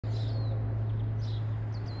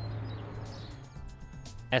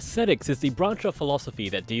Aesthetics is the branch of philosophy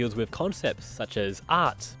that deals with concepts such as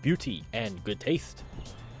art, beauty, and good taste.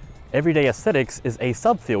 Everyday aesthetics is a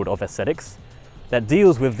subfield of aesthetics that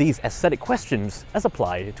deals with these aesthetic questions as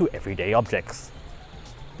applied to everyday objects.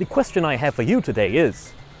 The question I have for you today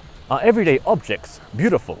is, are everyday objects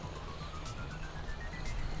beautiful?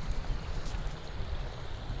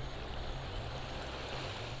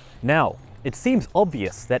 Now, it seems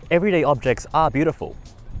obvious that everyday objects are beautiful.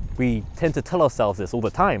 We tend to tell ourselves this all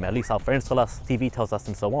the time, at least our friends tell us, TV tells us,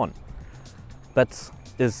 and so on. But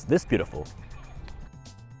is this beautiful?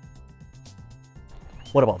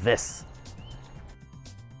 What about this?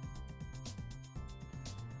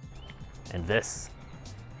 And this?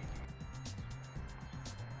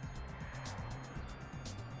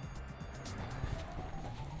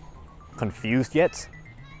 Confused yet?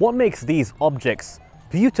 What makes these objects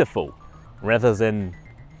beautiful rather than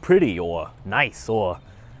pretty or nice, or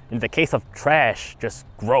in the case of trash, just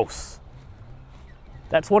gross?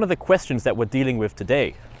 That's one of the questions that we're dealing with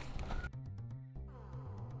today.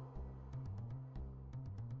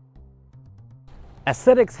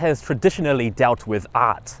 Aesthetics has traditionally dealt with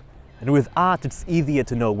art, and with art it's easier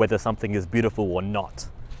to know whether something is beautiful or not.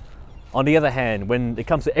 On the other hand, when it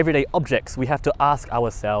comes to everyday objects, we have to ask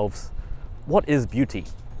ourselves, what is beauty?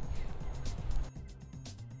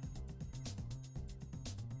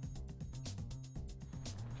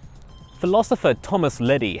 Philosopher Thomas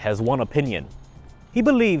Leddy has one opinion. He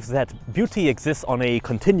believes that beauty exists on a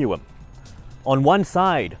continuum. On one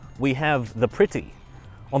side, we have the pretty.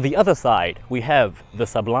 On the other side, we have the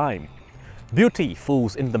sublime. Beauty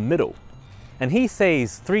falls in the middle. And he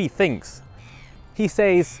says three things. He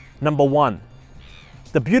says, number one,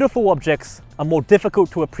 the beautiful objects are more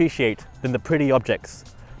difficult to appreciate than the pretty objects.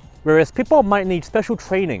 Whereas people might need special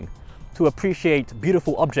training to appreciate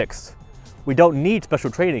beautiful objects, we don't need special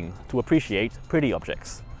training to appreciate pretty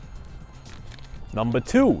objects. Number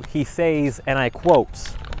two, he says, and I quote,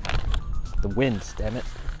 the winds, damn it.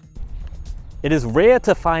 It is rare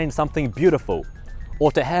to find something beautiful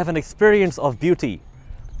or to have an experience of beauty,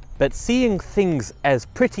 but seeing things as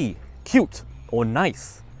pretty, cute, or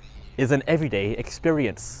nice is an everyday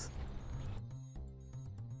experience.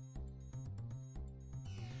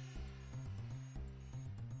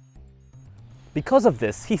 Because of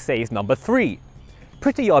this, he says number three,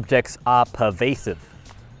 pretty objects are pervasive.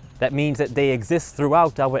 That means that they exist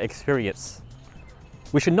throughout our experience.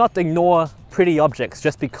 We should not ignore pretty objects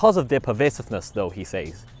just because of their pervasiveness, though, he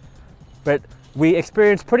says. But we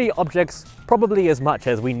experience pretty objects probably as much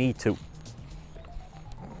as we need to.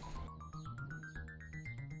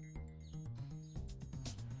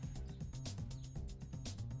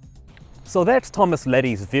 So that's Thomas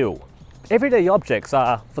Leddy's view. Everyday objects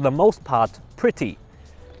are, for the most part, pretty,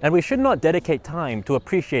 and we should not dedicate time to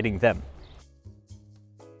appreciating them.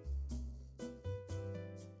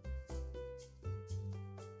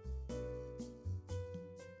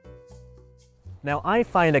 Now, I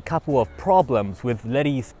find a couple of problems with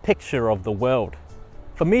Leddy's picture of the world.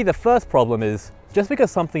 For me, the first problem is, just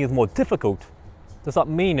because something is more difficult does not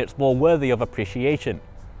mean it's more worthy of appreciation.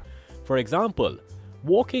 For example,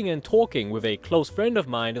 walking and talking with a close friend of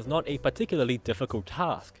mine is not a particularly difficult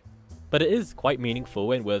task, but it is quite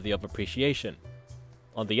meaningful and worthy of appreciation.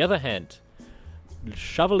 On the other hand,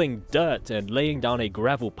 shoveling dirt and laying down a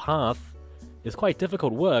gravel path is quite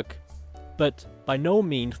difficult work, but by no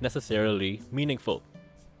means necessarily meaningful.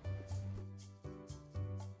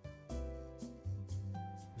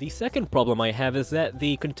 The second problem I have is that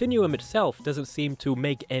the continuum itself doesn't seem to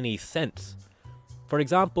make any sense. For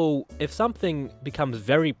example, if something becomes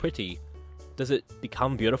very pretty, does it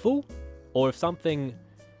become beautiful? Or if something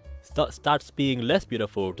starts being less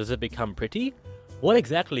beautiful, does it become pretty? What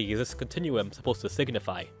exactly is this continuum supposed to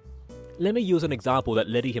signify? Let me use an example that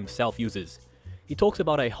Leddy himself uses. He talks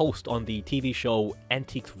about a host on the TV show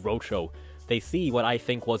Antiques Roadshow. They see what I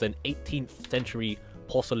think was an 18th century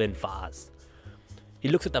porcelain vase. He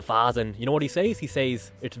looks at the vase and you know what he says? He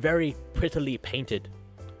says, it's very prettily painted.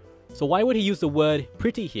 So why would he use the word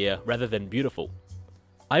pretty here rather than beautiful?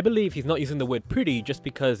 I believe he's not using the word pretty just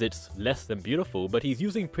because it's less than beautiful, but he's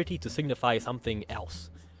using pretty to signify something else.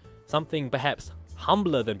 Something perhaps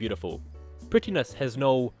humbler than beautiful. Prettiness has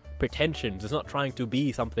no pretensions, it's not trying to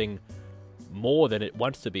be something more than it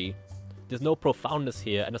wants to be. There's no profoundness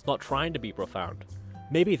here and it's not trying to be profound.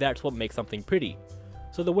 Maybe that's what makes something pretty.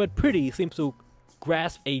 So the word pretty seems to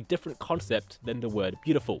grasp a different concept than the word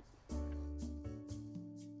beautiful.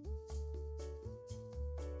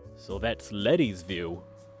 So that's Leddy's view.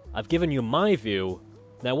 I've given you my view.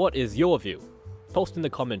 Now what is your view? Post in the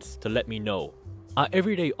comments to let me know. Are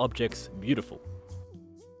everyday objects beautiful?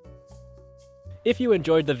 If you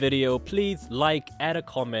enjoyed the video, please like, add a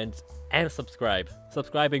comment, and subscribe.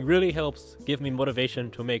 Subscribing really helps give me motivation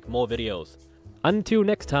to make more videos. Until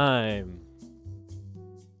next time!